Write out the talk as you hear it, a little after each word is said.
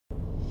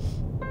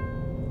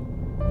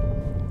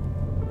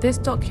This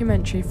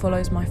documentary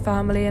follows my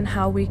family and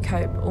how we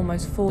cope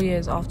almost 4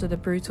 years after the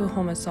brutal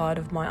homicide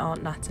of my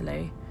Aunt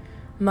Natalie,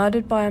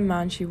 murdered by a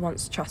man she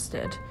once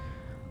trusted.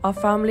 Our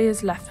family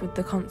is left with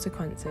the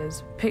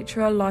consequences.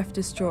 Picture a life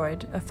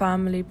destroyed, a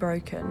family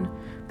broken.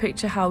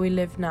 Picture how we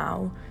live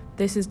now.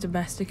 This is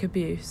domestic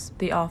abuse,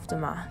 the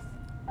aftermath.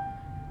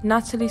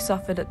 Natalie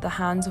suffered at the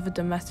hands of a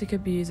domestic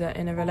abuser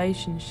in a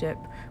relationship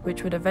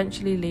which would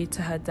eventually lead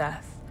to her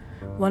death.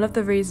 One of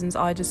the reasons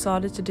I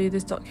decided to do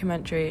this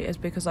documentary is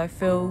because I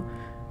feel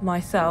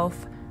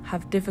myself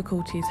have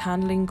difficulties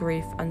handling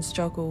grief and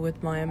struggle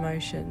with my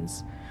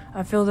emotions.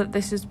 I feel that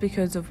this is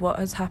because of what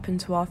has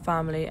happened to our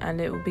family, and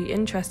it will be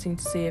interesting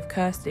to see if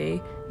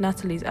Kirsty,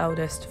 Natalie's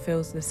eldest,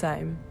 feels the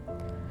same.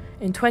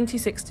 In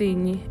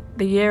 2016,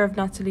 the year of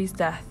Natalie's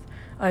death,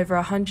 over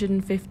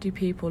 150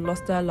 people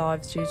lost their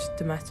lives due to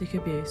domestic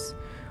abuse,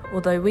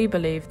 although we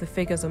believe the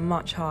figures are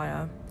much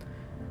higher.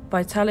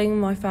 By telling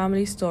my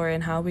family's story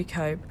and how we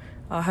cope,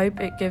 I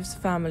hope it gives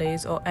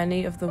families or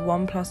any of the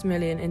 1+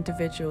 million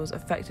individuals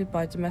affected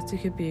by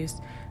domestic abuse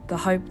the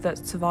hope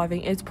that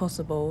surviving is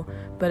possible,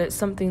 but it's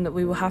something that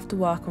we will have to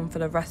work on for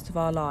the rest of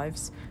our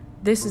lives.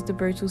 This is the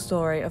brutal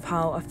story of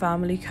how a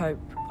family cope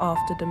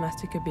after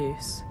domestic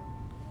abuse.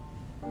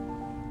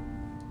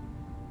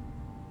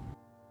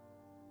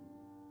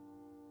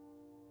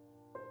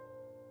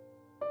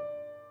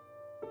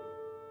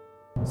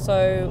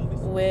 So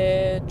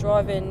we're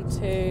driving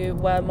to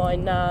where my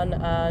nan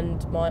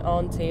and my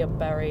auntie are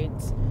buried.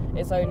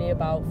 It's only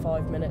about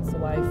 5 minutes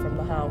away from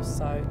the house,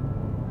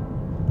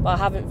 but I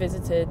haven't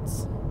visited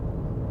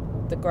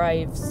the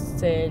graves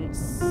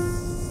since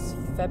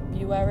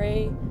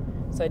February,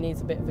 so it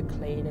needs a bit of a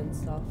clean and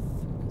stuff.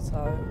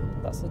 So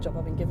that's the job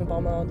I've been given by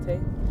my auntie.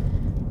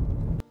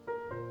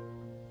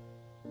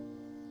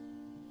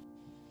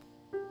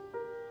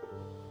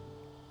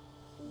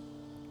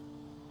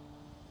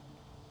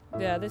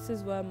 Yeah, this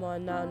is where my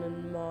nan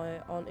and my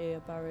auntie are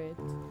buried.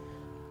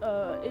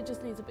 It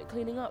just needs a bit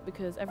cleaning up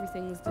because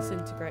everything's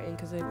disintegrating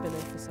because they've been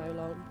here for so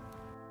long.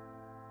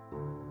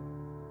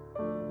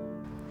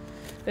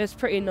 It's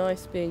pretty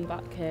nice being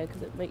back here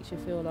because it makes you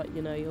feel like,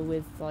 you know, you're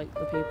with like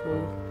the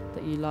people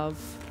that you love.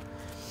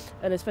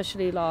 And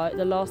especially like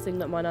the last thing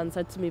that my nan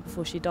said to me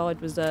before she died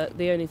was that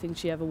the only thing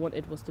she ever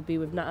wanted was to be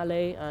with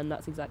Natalie, and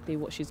that's exactly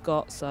what she's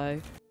got,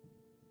 so.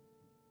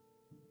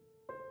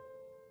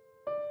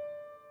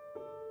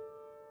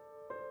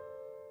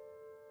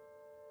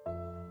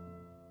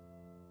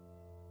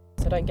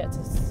 I don't get to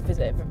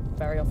visit it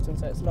very often,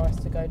 so it's nice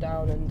to go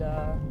down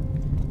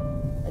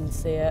and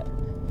see it.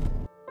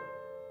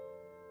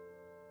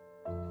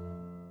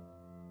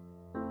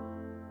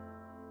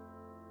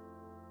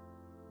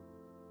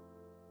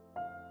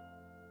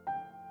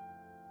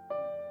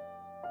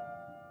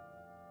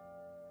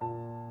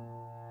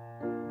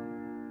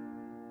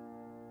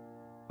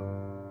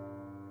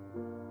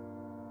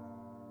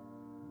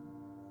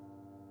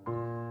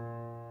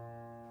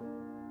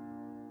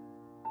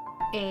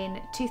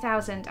 In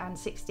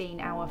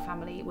 2016, our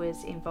family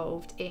was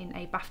involved in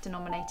a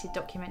BAFTA-nominated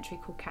documentary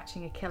called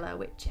Catching a Killer,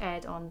 which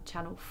aired on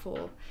Channel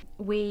 4.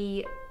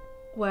 We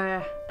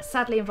were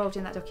sadly involved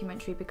in that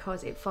documentary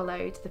because it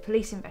followed the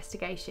police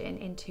investigation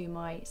into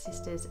my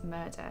sister's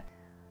murder.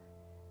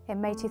 In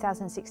May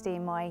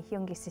 2016, my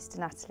youngest sister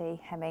Natalie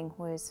Hemming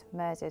was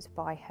murdered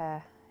by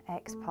her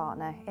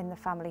ex-partner in the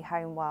family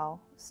home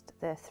whilst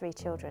the 3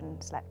 children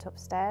slept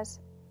upstairs.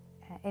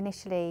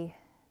 Initially,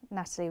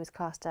 Natalie was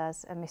classed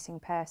as a missing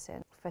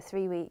person. For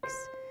 3 weeks,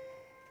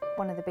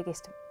 one of the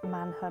biggest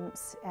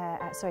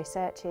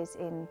searches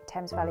in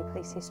Thames Valley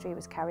Police history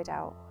was carried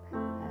out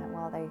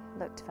while they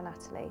looked for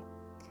Natalie.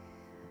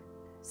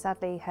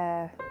 Sadly,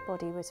 her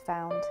body was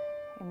found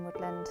in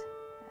Woodland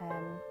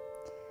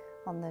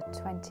on the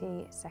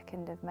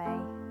 22nd of May.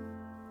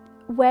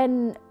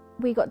 When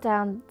we got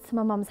down to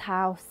my mum's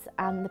house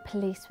and the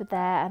police were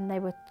there and they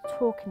were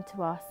talking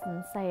to us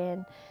and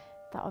saying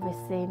that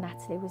obviously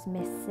Natalie was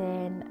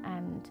missing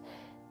and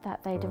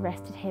that they'd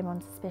arrested him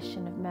on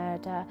suspicion of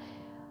murder.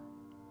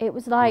 It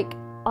was like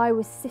I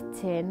was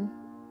sitting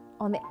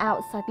on the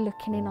outside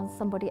looking in on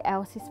somebody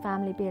else's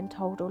family being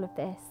told all of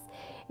this.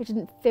 It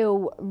didn't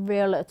feel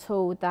real at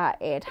all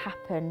that it had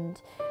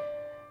happened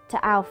to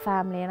our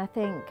family, and I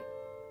think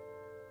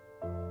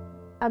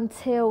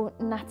until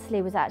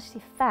Natalie was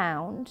actually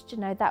found, you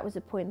know, that was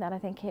a point that I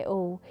think it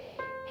all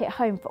hit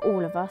home for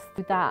all of us,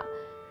 that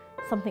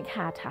something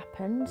had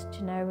happened,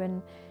 you know,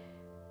 and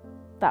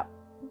that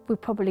we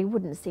probably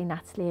wouldn't see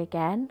Natalie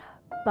again.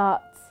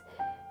 But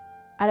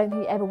I don't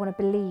think you ever want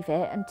to believe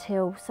it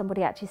until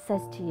somebody actually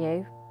says to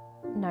you,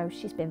 no,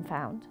 she's been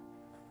found.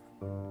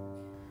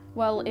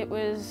 Well, it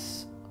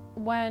was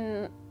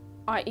when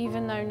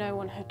even though no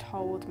one had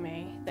told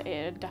me that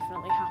it had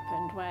definitely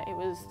happened, where it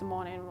was the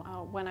morning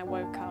when I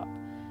woke up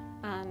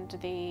and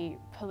the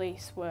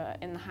police were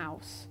in the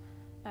house,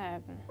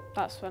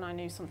 that's when I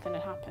knew something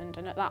had happened.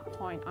 And at that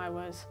point I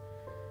was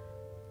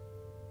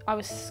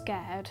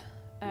scared,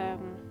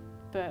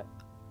 but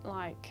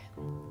like,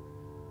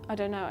 I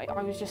don't know,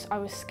 I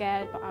was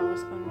scared, but I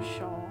was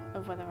unsure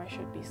of whether I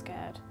should be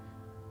scared.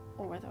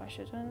 or whether I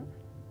shouldn't.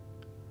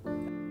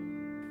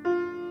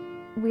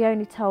 We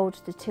only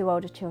told the 2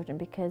 older children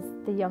because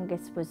the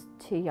youngest was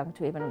too young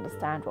to even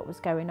understand what was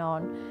going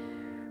on.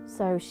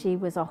 So she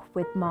was off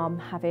with Mum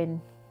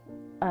having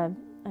a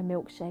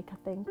milkshake, I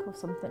think, or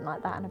something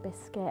like that, and a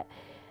biscuit.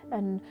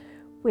 And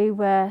we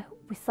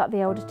sat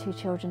the older 2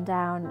 children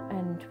down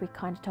and we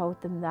kind of told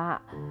them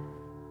that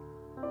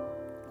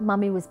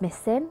Mummy was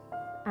missing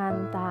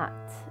and that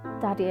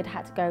Daddy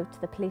had to go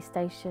to the police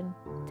station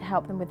to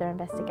help them with their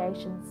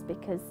investigations,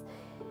 because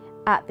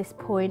at this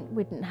point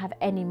we didn't have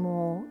any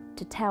more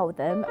to tell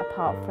them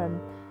apart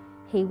from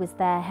he was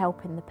there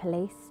helping the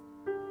police.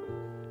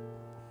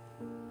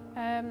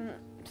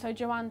 So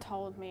Joanne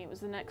told me, it was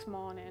the next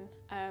morning,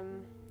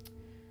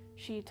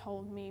 she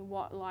told me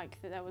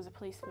that there was a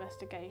police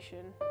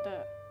investigation,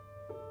 that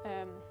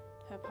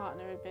her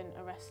partner had been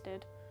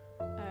arrested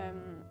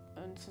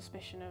on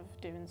suspicion of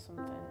doing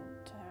something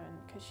to her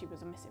because she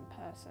was a missing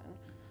person.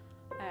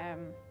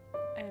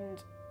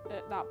 And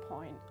at that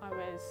point I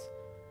was,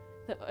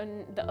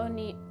 the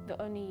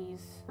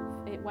unease,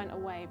 it went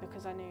away,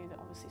 because I knew that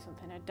obviously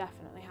something had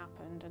definitely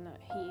happened and that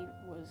he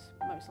was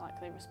most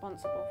likely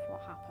responsible for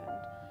what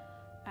happened.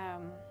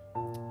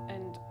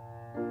 And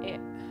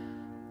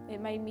it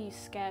made me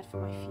scared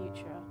for my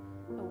future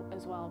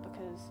as well,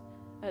 because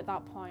at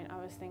that point I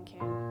was thinking,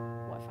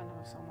 what if I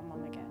never saw my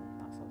mum again,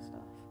 that sort of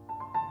stuff.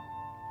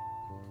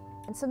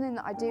 And something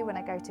that I do when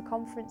I go to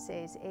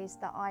conferences is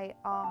that I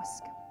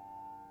ask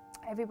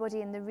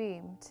everybody in the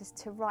room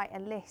to write a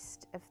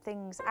list of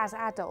things as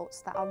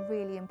adults that are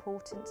really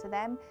important to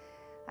them.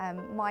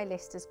 My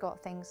list has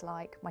got things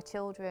like my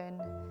children,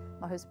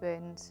 my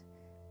husband,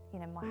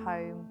 my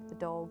home, the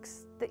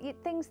dogs,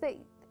 things that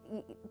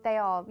they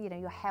are,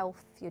 your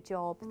health, your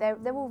job.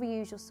 They're all the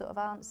usual sort of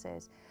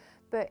answers.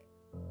 But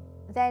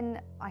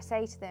then I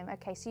say to them,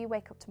 okay, so you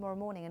wake up tomorrow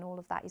morning and all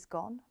of that is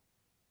gone,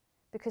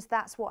 because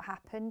that's what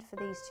happened for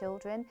these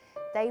children.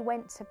 They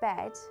went to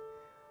bed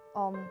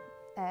on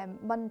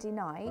on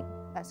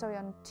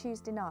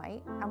Tuesday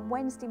night, and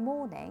Wednesday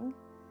morning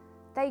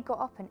they got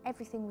up and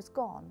everything was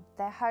gone.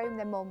 Their home,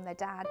 their mum, their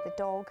dad, the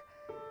dog,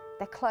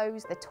 their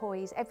clothes, their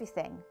toys,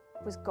 everything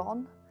was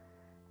gone.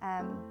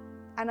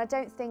 And I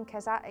don't think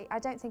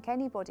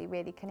anybody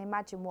really can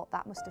imagine what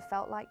that must have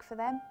felt like for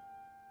them.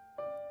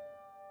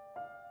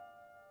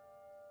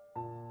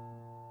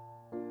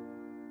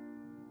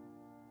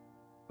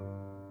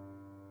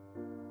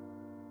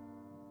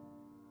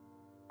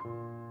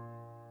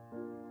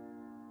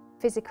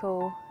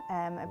 Physical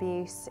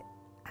abuse,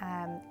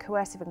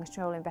 coercive and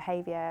controlling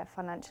behaviour,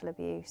 financial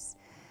abuse,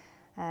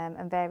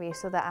 and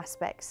various other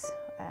aspects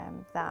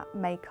that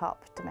make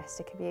up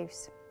domestic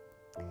abuse.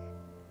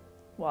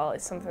 Well,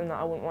 it's something that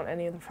I wouldn't want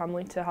any other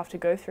family to have to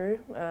go through.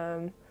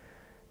 I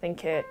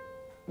think it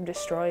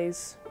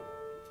destroys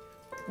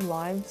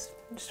lives,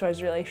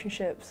 destroys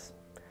relationships.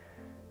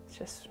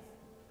 It's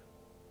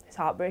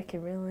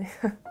heartbreaking, really.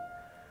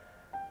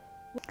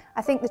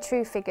 I think the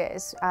true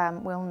figures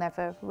we'll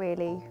never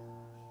really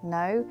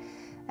know.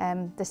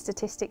 The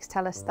statistics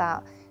tell us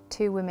that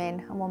 2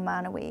 women and 1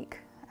 man a week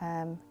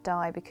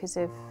die because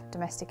of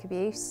domestic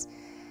abuse.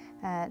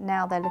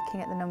 Now they're looking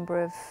at the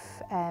number of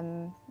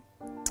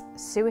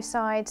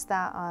suicides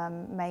that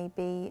may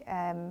be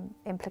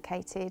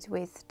implicated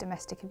with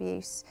domestic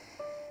abuse.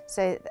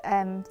 So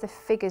the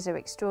figures are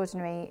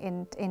extraordinary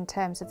in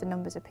terms of the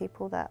numbers of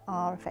people that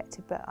are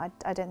affected, but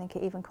I don't think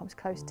it even comes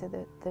close to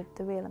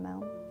the real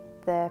amount.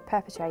 The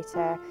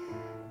perpetrator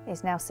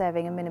is now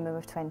serving a minimum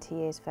of 20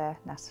 years for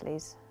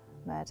Natalie's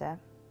murder.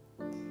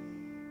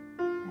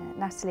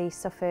 Natalie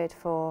suffered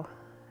for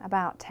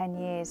about 10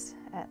 years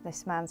at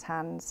this man's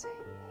hands.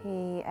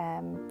 He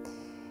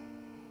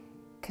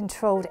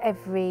controlled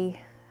every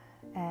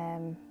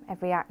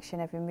action,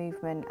 every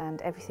movement,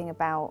 and everything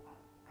about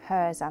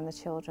hers and the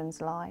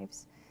children's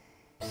lives.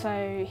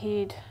 So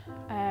he'd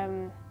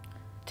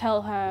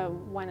tell her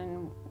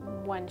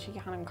when she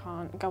can and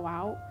can't go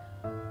out.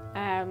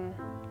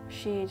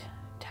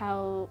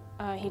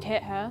 He'd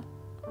hit her.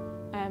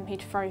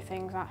 He'd throw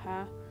things at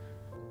her.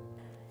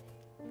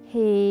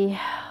 He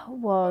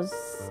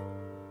was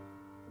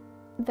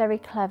very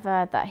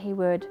clever that he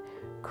would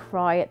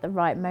cry at the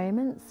right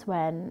moments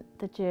when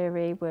the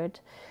jury would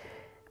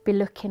be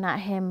looking at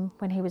him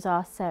when he was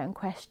asked certain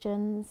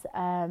questions.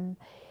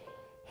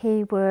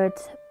 He would,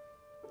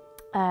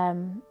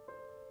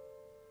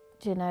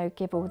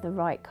 give all the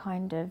right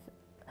kind of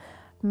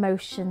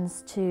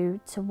motions to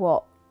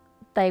what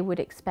they would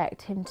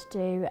expect him to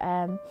do.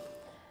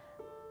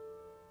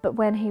 But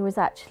when he was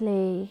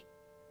actually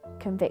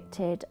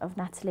convicted of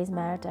Natalie's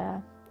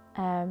murder,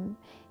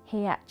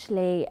 he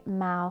actually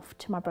mouthed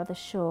to my brother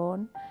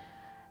Sean,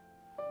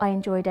 "I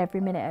enjoyed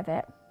every minute of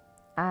it,"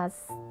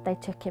 as they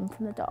took him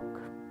from the dock.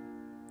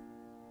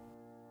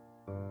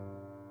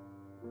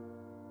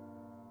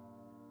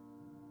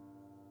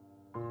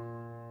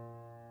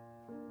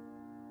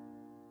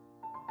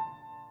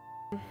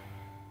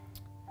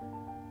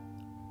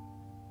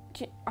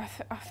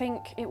 I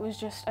think it was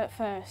just, at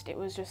first, it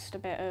was just a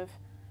bit of,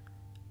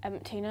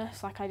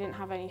 emptiness, like I didn't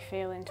have any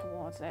feeling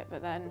towards it,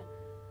 but then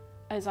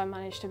as I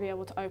managed to be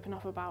able to open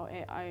up about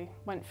it, I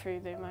went through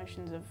the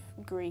emotions of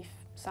grief,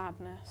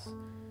 sadness,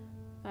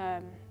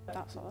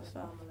 that sort of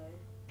stuff.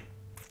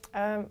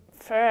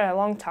 For a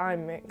long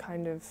time it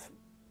kind of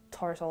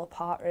tore us all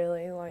apart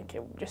really, like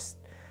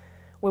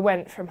we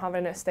went from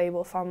having a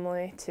stable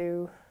family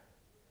to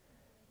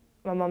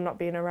my mum not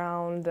being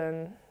around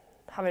and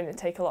having to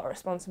take a lot of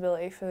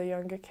responsibility for the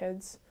younger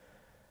kids.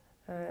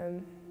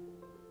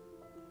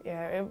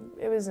 Yeah,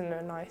 it wasn't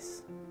a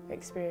nice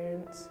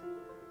experience.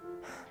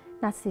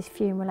 Natalie's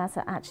funeral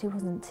actually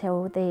wasn't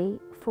until the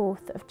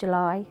 4th of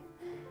July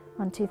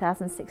on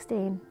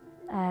 2016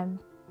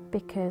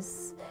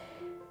 because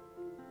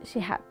she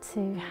had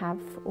to have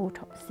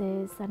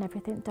autopsies and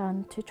everything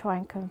done to try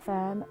and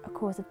confirm a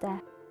cause of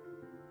death.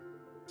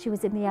 She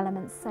was in the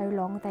elements so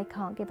long they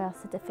can't give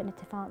us a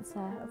definitive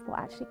answer of what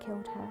actually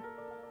killed her.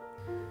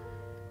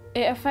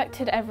 It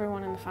affected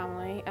everyone in the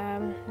family.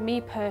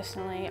 Me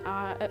personally,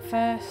 at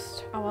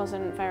first I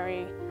wasn't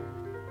very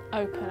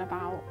open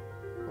about,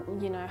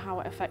 you know, how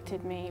it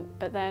affected me,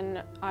 but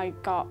then I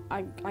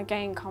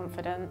gained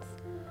confidence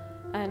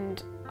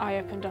and I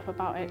opened up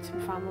about it to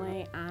my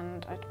family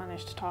and I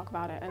managed to talk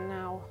about it, and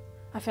now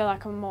I feel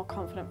like I'm a more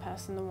confident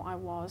person than what I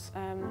was.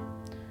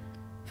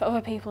 For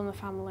other people in the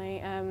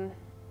family, I'm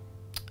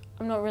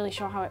not really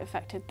sure how it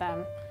affected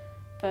them,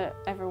 but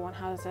everyone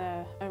has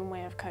their own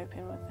way of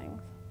coping with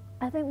things.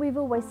 I think we've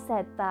always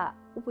said that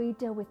we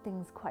deal with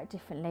things quite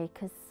differently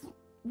because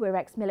we're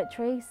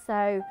ex-military,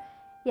 so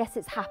yes,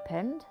 it's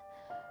happened,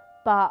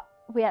 but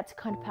we had to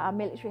kind of put our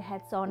military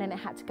heads on and it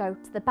had to go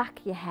to the back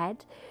of your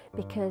head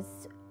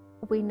because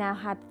we now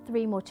had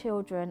 3 more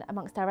children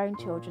amongst our own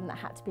children that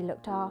had to be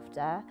looked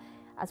after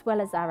as well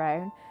as our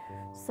own.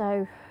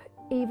 So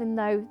even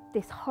though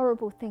this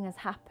horrible thing has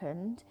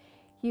happened,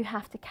 you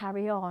have to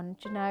carry on.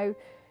 Do you know,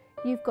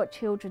 you've got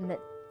children that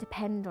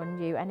depend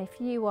on you, and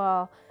if you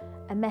are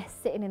a mess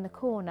sitting in the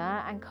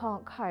corner and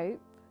can't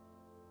cope,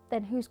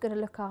 then who's going to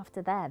look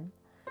after them?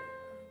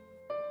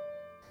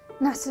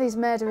 Natalie's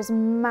murder has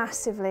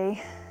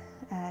massively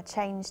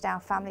changed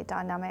our family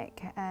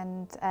dynamic,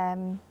 and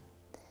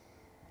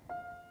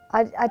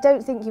I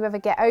don't think you ever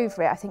get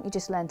over it. I think you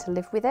just learn to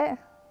live with it. I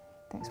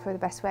think it's probably the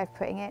best way of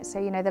putting it. So,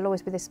 you know, there'll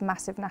always be this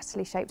massive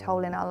Natalie-shaped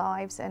hole in our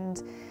lives, and,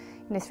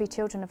 you know, 3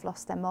 children have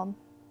lost their mum.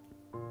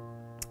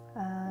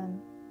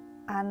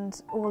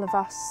 And all of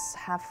us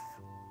have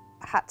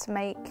had to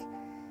make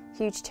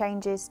huge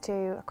changes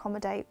to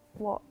accommodate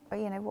what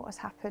has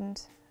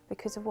happened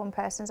because of one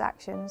person's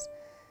actions.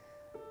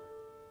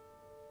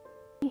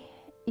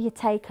 You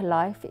take a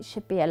life, it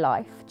should be a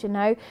life, do you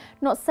know?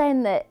 Not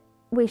saying that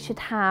we should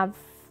have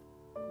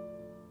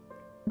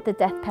the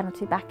death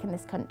penalty back in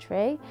this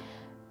country,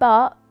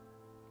 but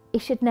he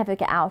should never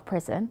get out of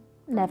prison,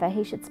 never.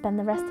 He should spend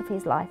the rest of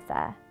his life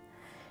there.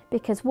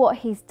 Because what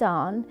he's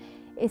done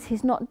is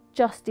he's not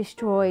just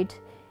destroyed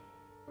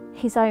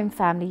his own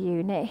family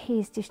unit,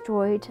 he's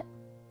destroyed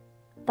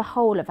the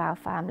whole of our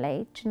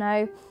family. Do you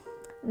know,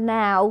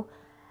 now,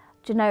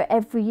 do you know,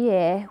 every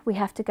year we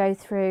have to go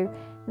through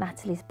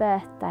Natalie's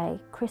birthday,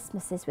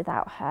 Christmases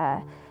without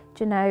her,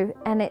 do you know,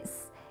 and it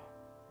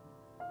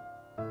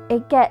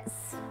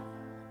gets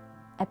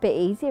a bit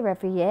easier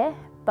every year,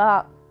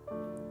 but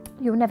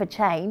you'll never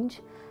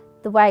change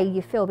the way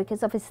you feel,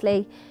 because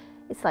obviously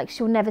it's like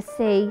she'll never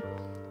see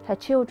her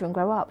children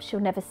grow up, she'll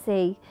never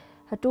see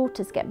her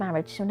daughters get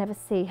married, she'll never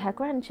see her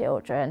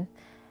grandchildren,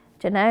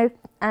 do you know?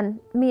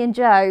 And me and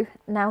Joe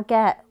now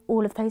get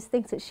all of those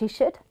things that she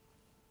should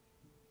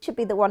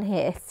be the one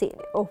here seeing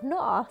it all,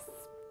 not us.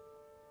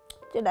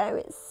 Do you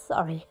know,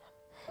 sorry.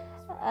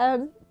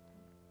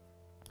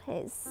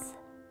 It's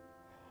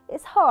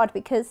hard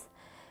because,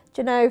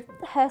 do you know,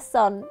 her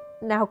son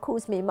now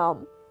calls me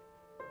mum.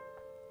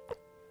 Do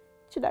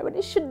you know, and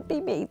it shouldn't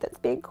be me that's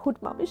being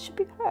called mum, it should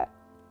be her.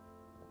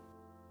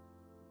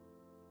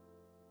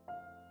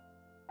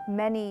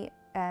 Many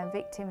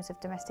victims of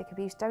domestic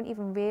abuse don't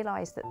even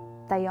realise that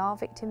they are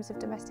victims of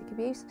domestic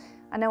abuse.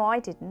 I know I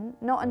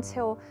didn't, not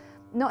until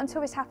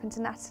this happened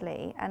to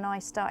Natalie and I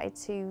started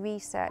to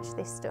research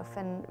this stuff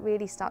and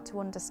really start to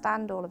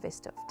understand all of this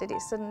stuff. Did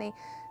it suddenly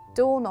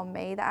dawn on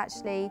me that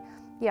actually,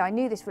 yeah, I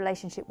knew this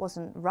relationship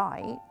wasn't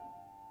right,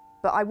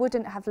 but I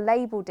wouldn't have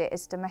labelled it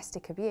as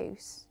domestic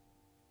abuse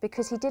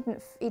because he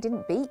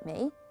didn't beat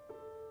me,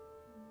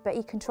 but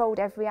he controlled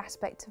every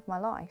aspect of my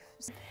life.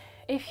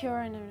 If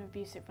you're in an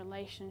abusive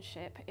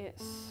relationship,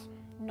 it's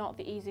not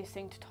the easiest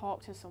thing to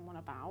talk to someone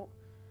about,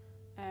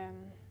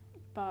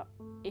 but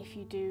if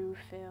you do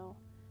feel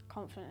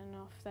confident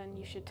enough, then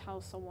you should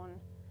tell someone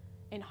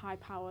in high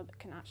power that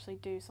can actually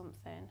do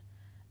something,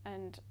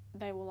 and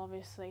they will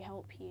obviously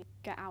help you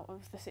get out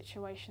of the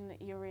situation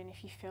that you're in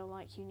if you feel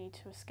like you need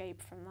to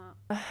escape from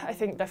that. I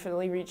think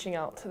definitely reaching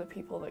out to the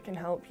people that can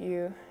help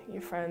you,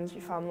 your friends,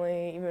 your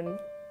family, even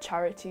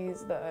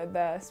charities that are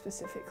there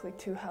specifically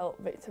to help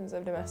victims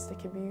of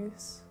domestic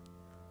abuse.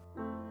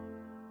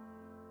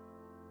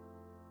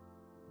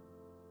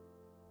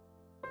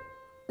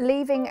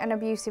 Leaving an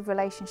abusive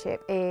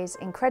relationship is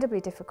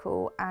incredibly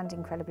difficult and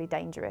incredibly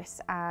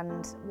dangerous,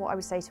 and what I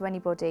would say to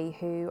anybody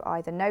who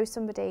either knows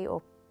somebody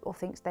or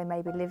thinks they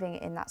may be living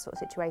in that sort of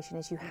situation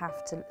is you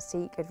have to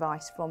seek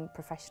advice from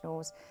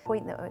professionals. The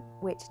point at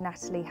which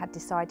Natalie had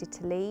decided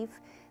to leave,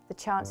 the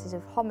chances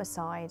of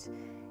homicide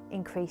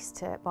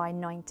increased by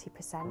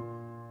 90%.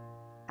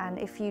 And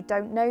if you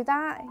don't know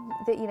that,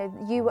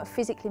 you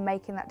physically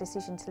making that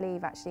decision to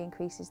leave actually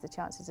increases the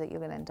chances that you're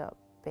going to end up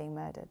being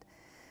murdered.